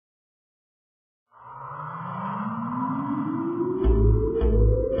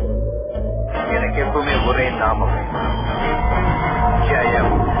எல்லாருக்குமே ஒரே நாமம்,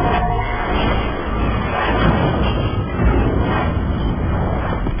 ஜெயம்.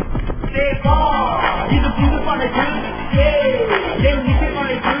 இது புது படைப்பு, என் இசை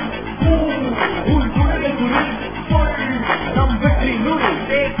படைப்பு, உன் குணங்கள் குரு சொல் நம் வெற்றி நூறு.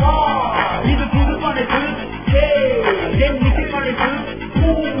 இது புது படைப்பு, என் இசை படைப்பு,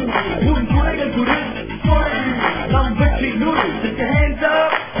 உன் குணங்கள் குரு சொல் நம் வெற்றி நூறு. Put your hands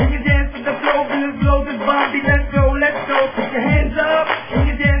up and you dance with the flow, blow this Bobby, let's go, let's go. Put your hands up and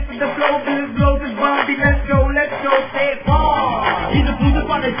you dance with the flow, blow this Bobby, let's go, let's go. Say இது புது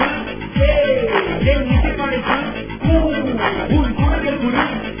படைப்பு, என் இசை படைப்பு, உன் குணங்கள் குரு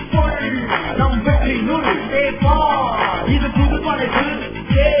சொல் நம் வெற்றி நூறு. இது புது படைப்பு,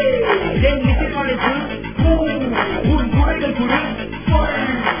 என் இசை படைப்பு, உன் குணங்கள் குரு சொல்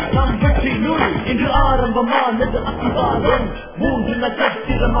நம் வெற்றி நூறு. இன்று ஆரம்பமானது அஸ்திவாரம், 3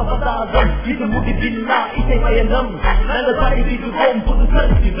 நட்சத்திரம் அவதாரம். இது முடிவில்லா இசை பயணம், நாங்கள் படைத்திருப்போம் புது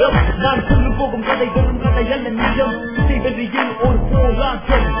சரித்திரம். நான் சொல்லு போகும் கதை வெறும் கதை அல்ல நிஜம், இசை வெறியில் ஒரு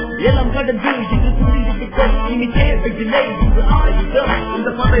போராட்டம். எல்லாம் கடந்து இது துணிந்துவிட்டோம், இனி தேவையில்லை இது ஆயுதம். இந்த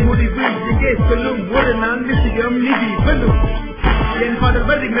படை முடிவு எங்கே சொல்லும், ஒரு நாள் நிச்சயம் நிதி வெல்லும். என் பாடல்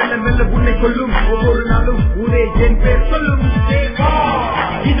வரி மெல்ல மெல்ல உன்னை கொள்ளும், ஒவ்வொரு நாளும் ஊரே என் பேர் சொல்லும்.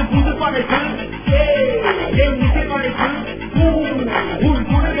 இது புது படைப்பு, என் இசை படைப்பு, உன்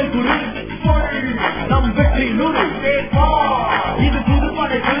குணங்கள் குரு சொல் நம் வெற்றி நூறு. இது புது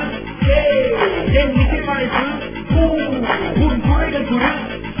படைப்பு, என் இசை படைப்பு, உன் குணங்கள் குரு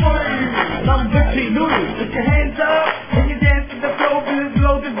சொல் நம் வெற்றி நூறு. Put your hands up and you dance with the flow,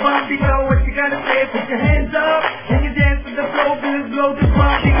 blow this Bobby, know what you gotta say. Put your hands up and you dance with the flow, blow this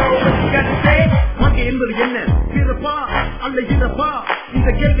Bobby, know what you gotta say. மகே என்பது என்ன, சிறப்பா அல்ல இறப்பா? இந்த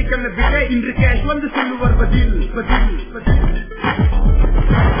கேள்விக்கான விடை இன்று cash வந்து சொல்லுவார் பதில் பதில் பதில்.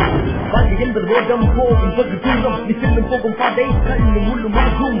 வாழ்க்கை என்பது ஓட்டம், போகும் வெகு தூரம், நீ செல்லும் போகும் பாதை கண்ணும்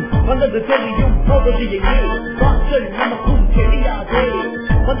உள்ளுமாகும். வந்தது தெரியும், போவது எங்கே, வாசல் நமக்கும் தெரியாதே.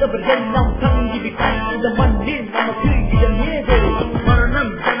 வந்தவர்கள் நாம் தங்கிவிட்டால் இந்த மண்ணில் நமக்கு இடம் ஏது.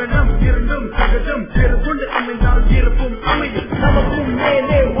 மரணம் ஜனனம் இரண்டும் சகஜம், பேரு கொண்டு அமைந்தால் இருப்பும் அமையும். நமக்கும்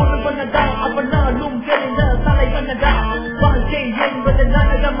மேலே ஒரு பண்ணதா, அவனாலும் தெரிந்த தலை பண்ணதா. வாழ்க்கை என்பது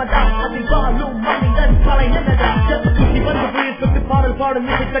நரகமதா, அதில் வாழும் மனிதன் தலை நனதா. சுற்றி வந்து புயல் பாடல் பாடும்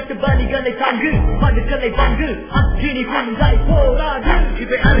இசை கட்டுப்பாடுகளை தாங்கு, மடுக்களை பங்கு அக்கினி குந்தாய் போராடு.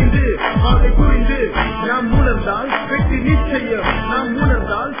 இதை அறிந்து அதை புரிந்து நாம் உணர்ந்தால் வெற்றி நிச்சயம், நாம்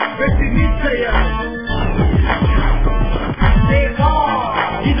உணர்ந்தால் வெற்றி நிச்சயம்.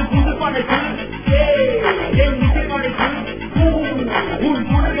 இது புது படைப்பு, என் இசை படைப்பு, உன்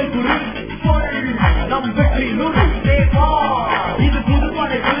குணங்கள் குரு சொல் நம் வெற்றி நூறு. இது புது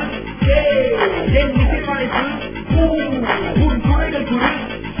படைப்பு, என் இசை படைப்பு, உன் குணங்கள் குரு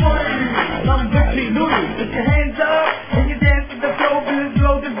சொல் நம் வெற்றி நூறு. Put your hands up and you dance with the flow,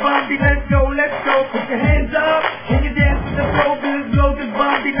 blow this Bobby, let's go, let's go. Put your hands up and you dance with the flow, blow this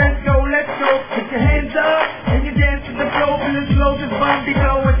Bobby, let's go, let's go. Put your hands up and you dance with the flow, blow this Bobby,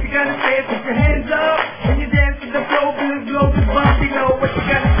 know what you gotta say. Put your hands up and you dance with the flow, blow this Bobby, know what you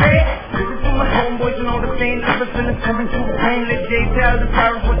gotta say. This is for my homeboys and all the same lovers and it's coming to pain. Let Jay tell the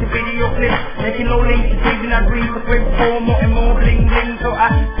parents what the video clip, making no links, saving our dreams, but wait for more and more bling bling. So I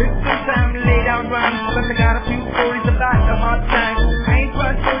took some time to lay down rhymes, plus I got a few stories about the hard times. I ain't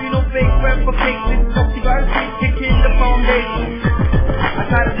trying to show you no fake rap for cake, this is what you gotta see, kicking the foundation. I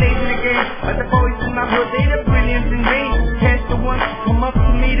try to play the game, but the boys in my hood, they the brilliance in vain. Catch the one, come up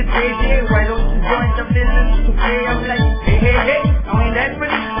to me to say, yeah, why don't you join the villains to play? I'm like, hey, hey, hey, now ain't that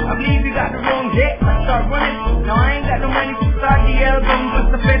pretty? I believe you got the wrong hit, I start running. Now I ain't got no money to start the album, but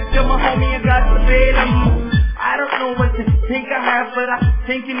the best of my homie, I got to pay them. I don't know what you think I have, but I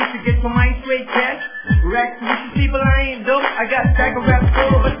think you need to get some mind straight cash. Racks with these people, I ain't dumb. I got a stack of rap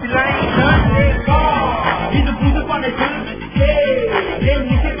solo, but still I ain't done. இது புது படைப்பு, என்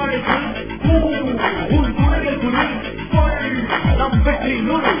இசை படைப்பு, உன் குணங்கள் குரு சொல் நம் வெற்றி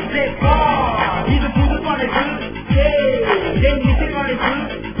நூறு. இது புது படைப்பு, என் இசை படைப்பு,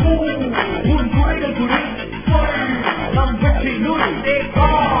 உன் குணங்கள் குரு சொல் நம் வெற்றி நூறு.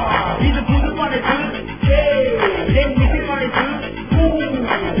 இது புது படைப்பு, என் இசை படைப்பு,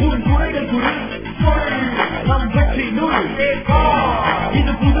 உன் குணங்கள் குரு சொல் நம் வெற்றி நூறு.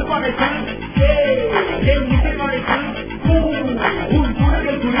 இது புது படைப்பு, என் இசை படைப்பு, உன்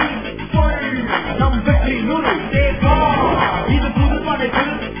குணங்கள் குரு சொல் நம் வெற்றி நூறு. இது புது படைப்பு,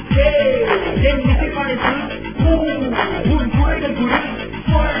 என் இசை படைப்பு, உன் குணங்கள் குரு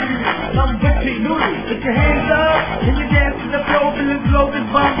சொல் நம் வெற்றி நூறு. Put your hands up and you dance to the flow, blow this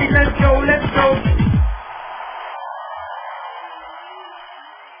Bobby, let's